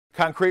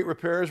Concrete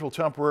repairs will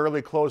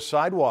temporarily close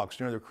sidewalks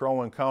near the Crow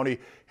Wing County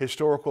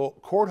Historical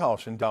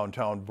Courthouse in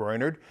downtown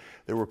Brainerd.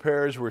 The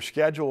repairs were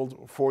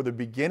scheduled for the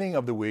beginning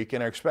of the week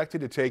and are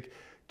expected to take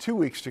 2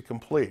 weeks to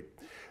complete.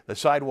 The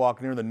sidewalk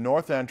near the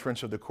north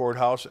entrance of the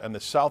courthouse and the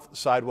south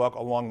sidewalk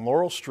along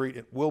Laurel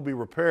Street will be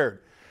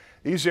repaired.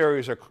 These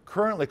areas are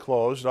currently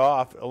closed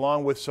off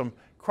along with some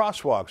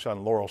crosswalks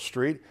on Laurel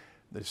Street.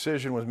 The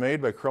decision was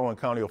made by Crow Wing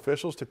County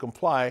officials to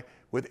comply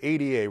with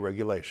ADA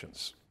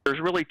regulations. There's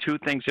really two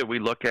things that we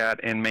look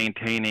at in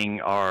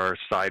maintaining our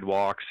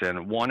sidewalks,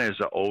 and one is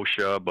the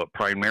OSHA, but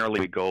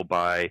primarily we go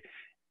by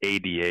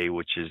ADA,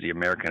 which is the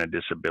American with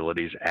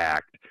Disabilities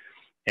Act.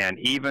 And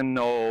even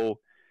though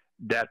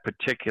that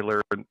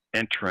particular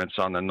entrance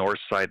on the north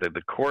side of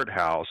the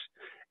courthouse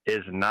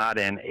is not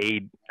an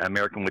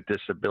American with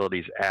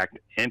Disabilities Act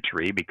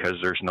entry because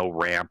there's no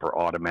ramp or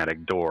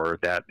automatic door,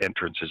 that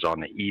entrance is on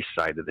the east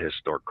side of the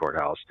historic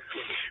courthouse.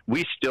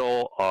 We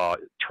still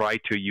try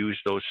to use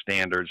those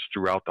standards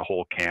throughout the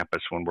whole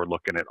campus when we're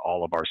looking at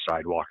all of our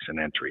sidewalks and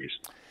entries.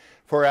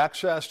 For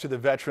access to the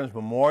Veterans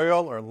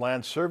Memorial or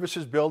Land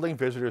Services Building,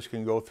 visitors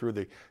can go through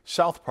the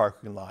south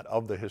parking lot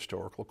of the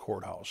historical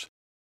courthouse.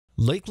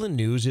 Lakeland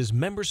News is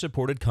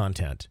member-supported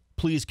content.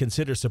 Please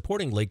consider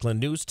supporting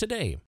Lakeland News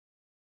today.